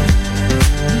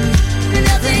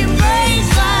 Nothing breaks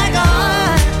like a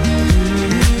heart.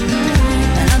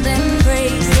 Nothing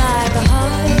breaks like a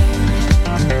heart.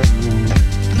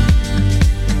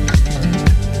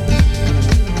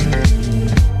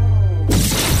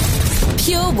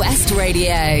 Pure West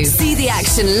Radio. See the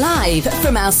action live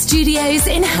from our studios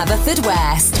in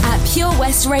Haverfordwest at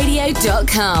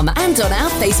purewestradio.com and on our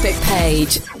Facebook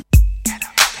page.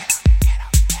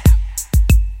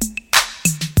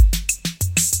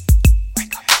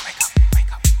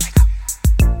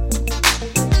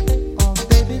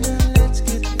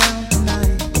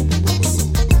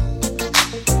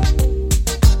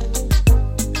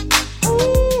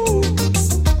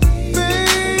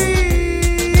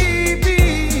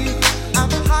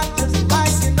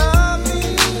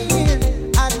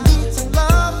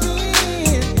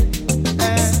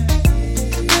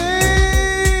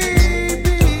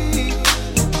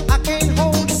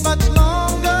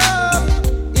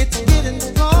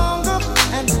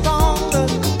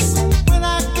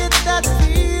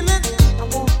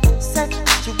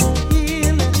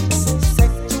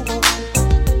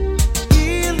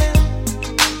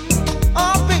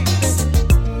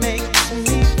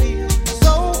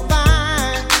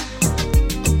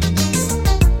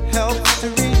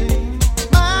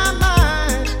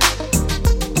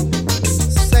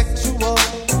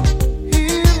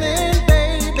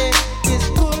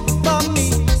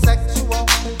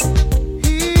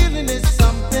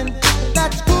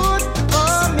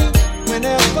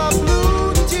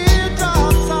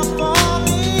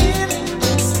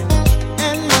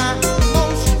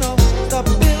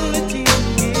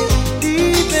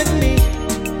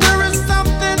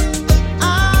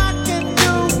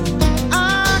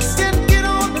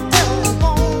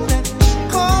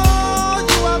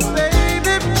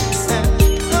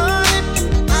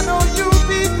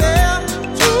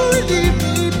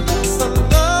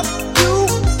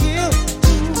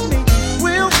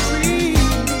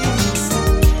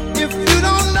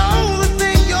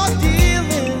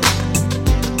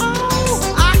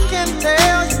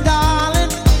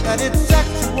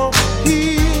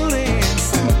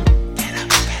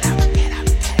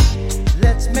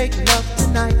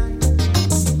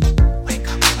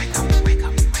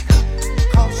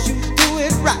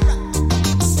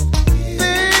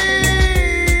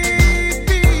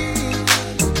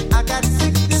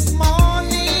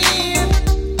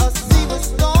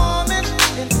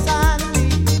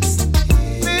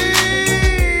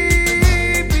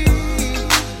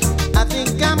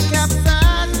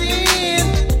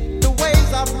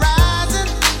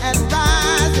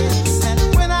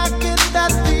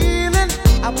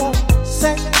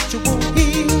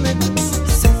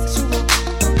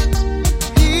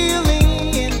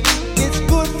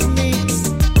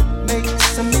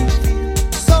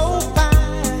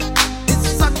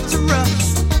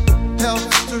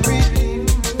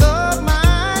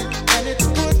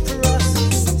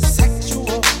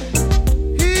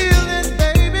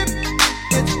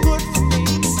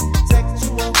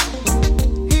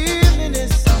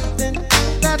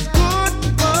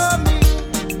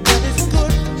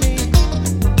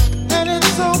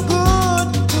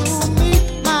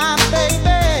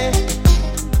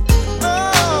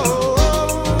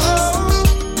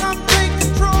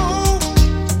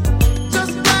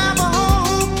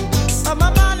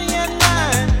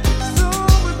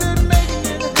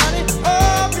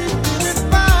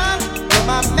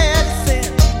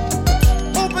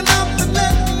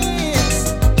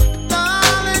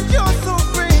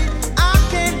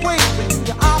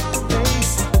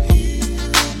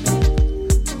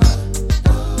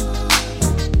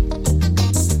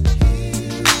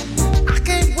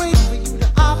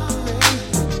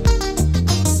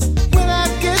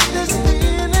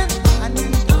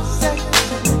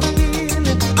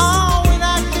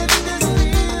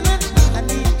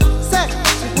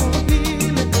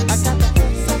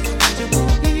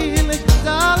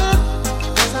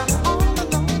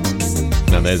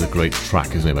 great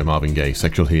track, isn't it, by Marvin Gaye,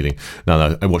 Sexual Healing.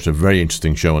 Now, I watched a very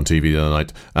interesting show on TV the other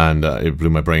night, and it blew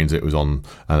my brains. It was on,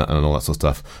 and all that sort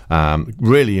of stuff.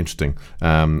 Really interesting,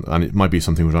 and it might be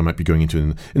something which I might be going into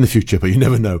in the future, but you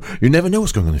never know. You never know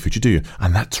what's going on in the future, do you?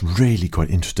 And that's really quite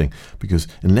interesting, because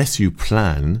unless you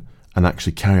plan and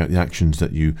actually carry out the actions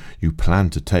that you plan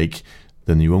to take,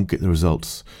 then you won't get the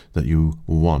results that you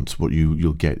want. What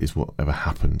you'll get is whatever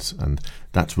happens, and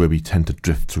that's where we tend to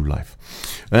drift through life.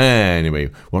 Anyway,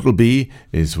 what'll be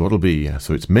is what'll be.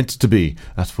 So it's meant to be.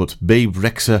 That's what Babe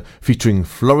Rexha featuring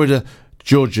Florida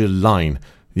Georgia Line.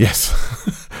 Yes,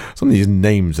 some of these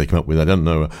names they come up with, I don't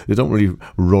know. They don't really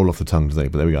roll off the tongue today,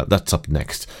 but there we go. That's up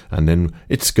next, and then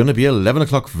it's going to be 11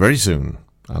 o'clock very soon,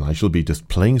 and I shall be just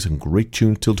playing some great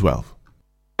tunes till 12.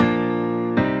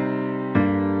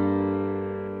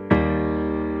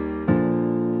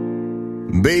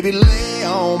 Baby, lay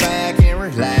on back and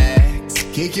relax.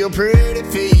 Kick your pretty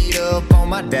feet up on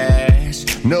my dash.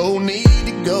 No need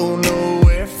to go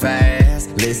nowhere fast.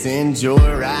 Let's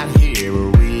enjoy right here where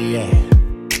we at.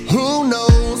 Who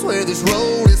knows where this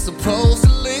road is supposed to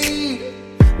lead?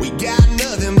 We got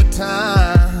nothing but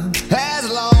time. As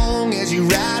long as you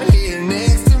right here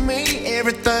next to me,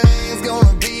 everything's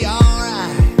gonna be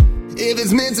alright. If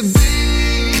it's meant to be,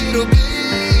 it'll be,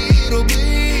 it'll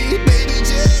be. Baby,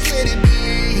 just let it be.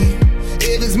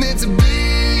 If it's meant to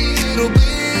be, it'll be,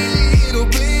 it'll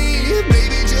be.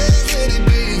 Baby, just let it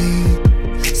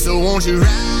be. So won't you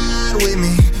ride with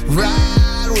me,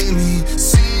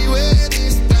 see where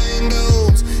this thing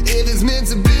goes. If it's meant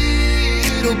to be,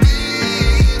 it'll be,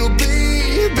 it'll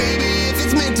be. Baby, if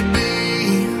it's meant to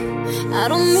be. I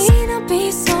don't mean to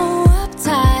be so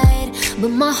uptight, but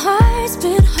my heart's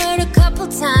been hurt a couple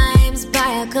times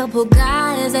by a couple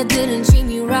guys that didn't treat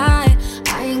me right.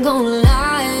 I ain't gonna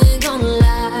lie,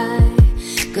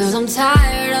 cause I'm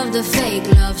tired of the fake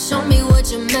love. Show me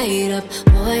what you're made of,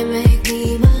 boy, make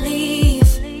me believe.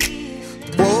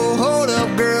 Whoa, hold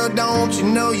up, girl, don't you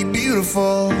know you're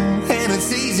beautiful? And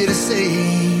it's easy to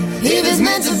see. If it's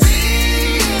meant to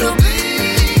be, it'll be,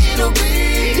 it'll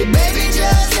be. Baby,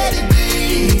 just let it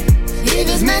be. If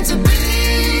it's meant to be,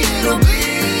 it'll be,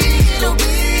 it'll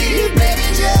be. Baby,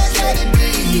 just let it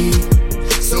be.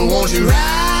 So won't you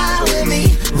ride with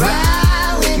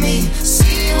me,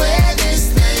 see where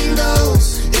this thing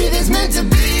goes. If it's meant to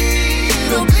be,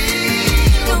 it'll be,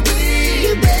 it'll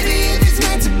be. Baby, if it's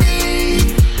meant to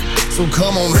be. So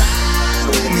come on, ride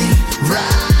with me,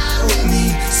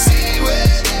 see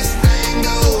where this thing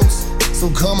goes. So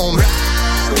come on,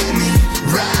 ride with me,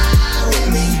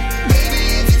 baby,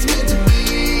 if it's meant to be.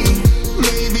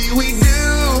 Maybe we do,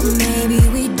 maybe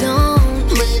we don't,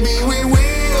 maybe we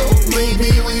will, maybe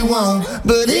we won't.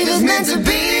 But if it's meant to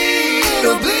be,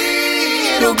 it'll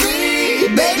be, it'll be.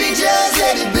 Baby, just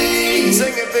let it be.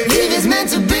 Sing it, baby. If it's meant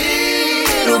to be,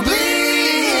 it'll be,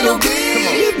 it'll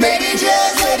be. Baby,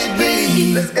 just let it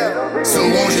be. Let's go. So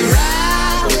won't you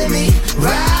ride with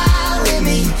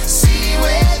me, see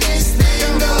where this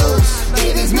thing goes.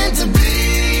 If it's meant to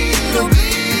be, it'll be,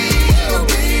 it'll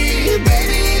be.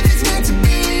 Baby, if it's meant to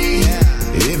be,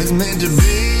 if it's meant to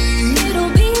be, it'll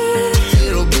be,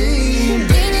 it'll be.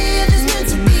 Baby, if it's meant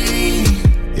to be,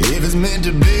 if it's meant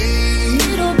to be,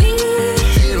 it'll be,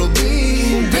 it'll be.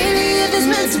 Baby, if it's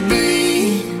meant to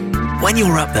be. When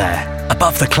you're up there,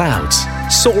 above the clouds,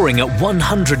 soaring at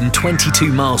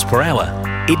 122 miles per hour,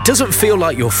 it doesn't feel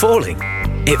like you're falling.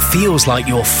 It feels like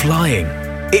you're flying.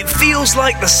 It feels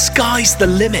like the sky's the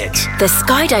limit. The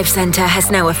Skydive Centre has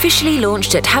now officially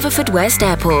launched at Haverfordwest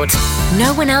Airport.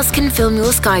 No one else can film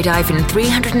your skydive in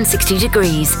 360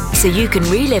 degrees, so you can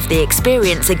relive the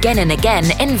experience again and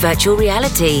again in virtual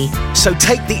reality. So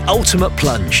take the ultimate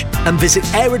plunge and visit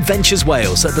Air Adventures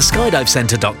Wales at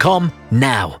theskydivecentre.com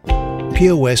now.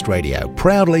 Pure West Radio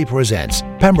proudly presents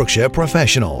Pembrokeshire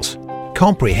Professionals.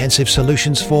 Comprehensive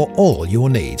solutions for all your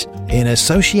needs in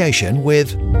association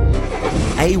with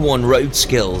A1 Road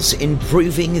Skills,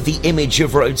 improving the image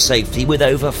of road safety with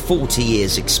over 40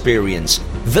 years experience.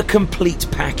 The complete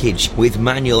package with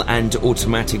manual and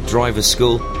automatic driver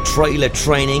school, trailer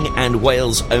training and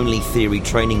Wales only theory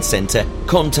training centre.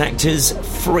 Contact us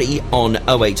free on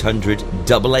 0800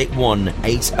 881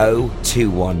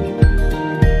 8021.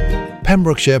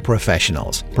 Pembrokeshire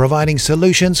Professionals, providing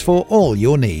solutions for all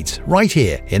your needs right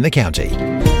here in the county.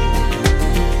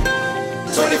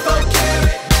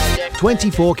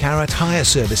 24 Carat Hire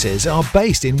Services are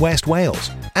based in West Wales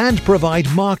and provide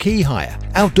marquee hire,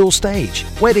 outdoor stage,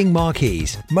 wedding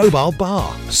marquees, mobile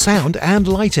bar, sound and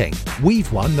lighting.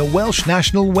 We've won the Welsh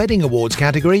National Wedding Awards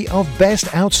category of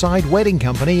Best Outside Wedding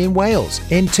Company in Wales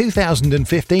in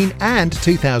 2015 and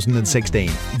 2016,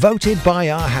 voted by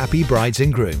our happy brides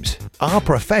and grooms. Our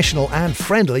professional and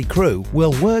friendly crew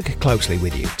will work closely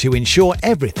with you to ensure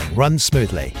everything runs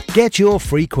smoothly. Get your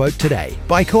free quote today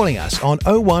by calling us on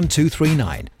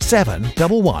 01239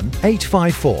 711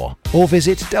 854 or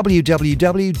visit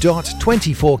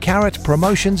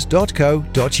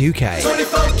www.24caratpromotions.co.uk.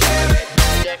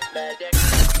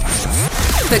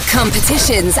 For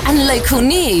competitions and local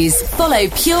news, follow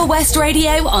Pure West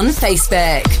Radio on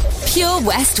Facebook. Pure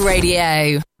West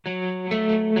Radio.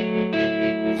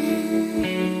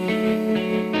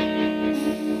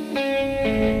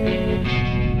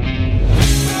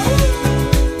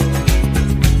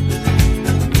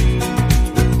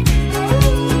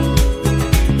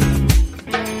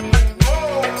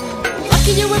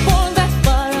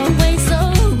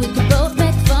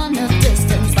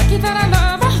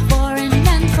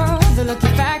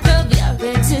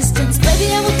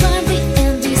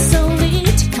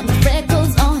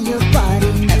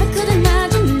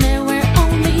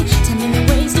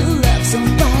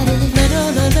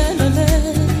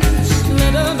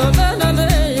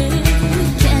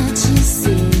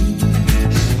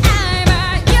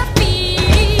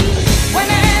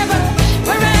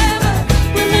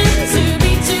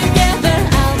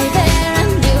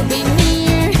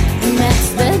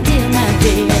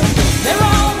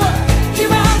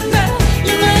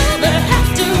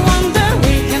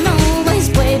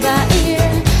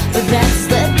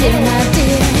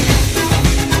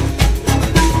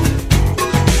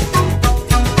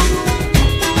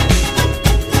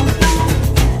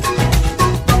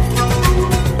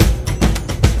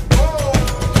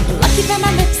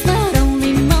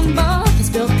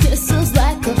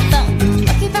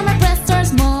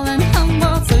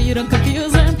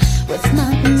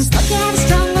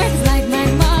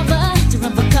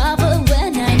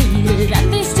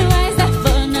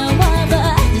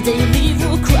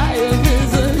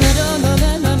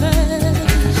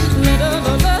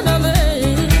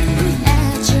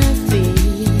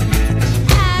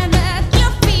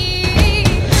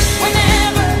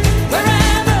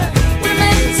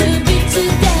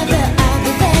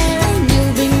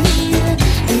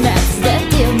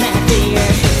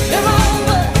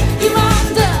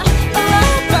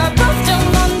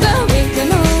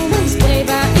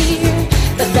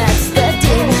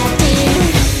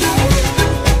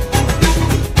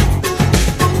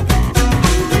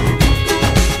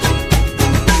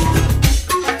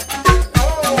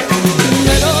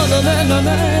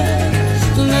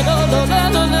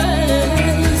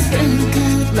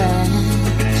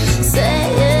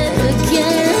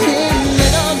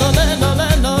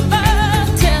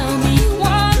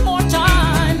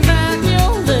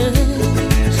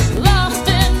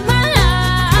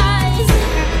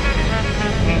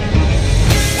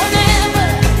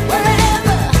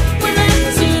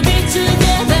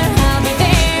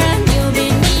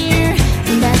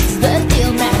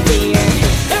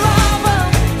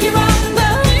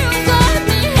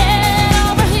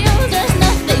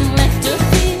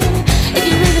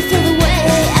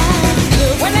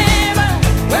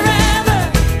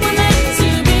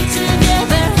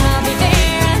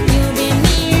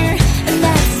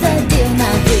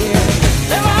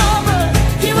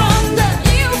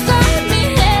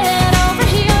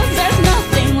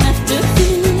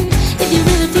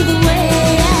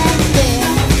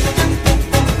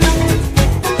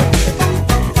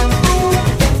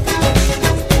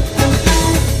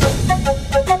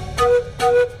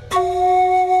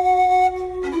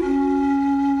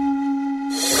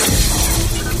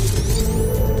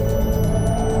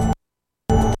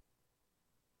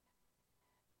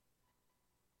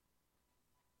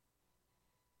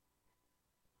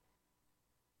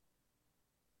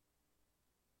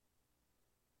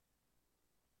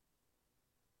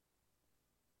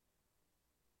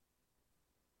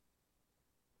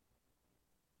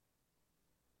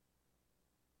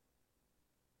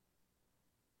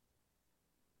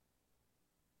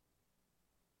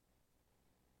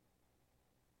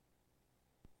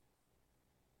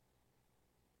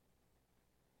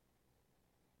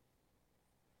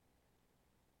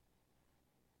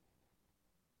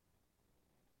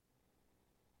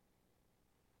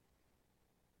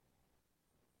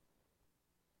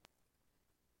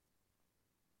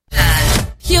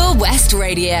 Pure West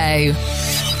Radio.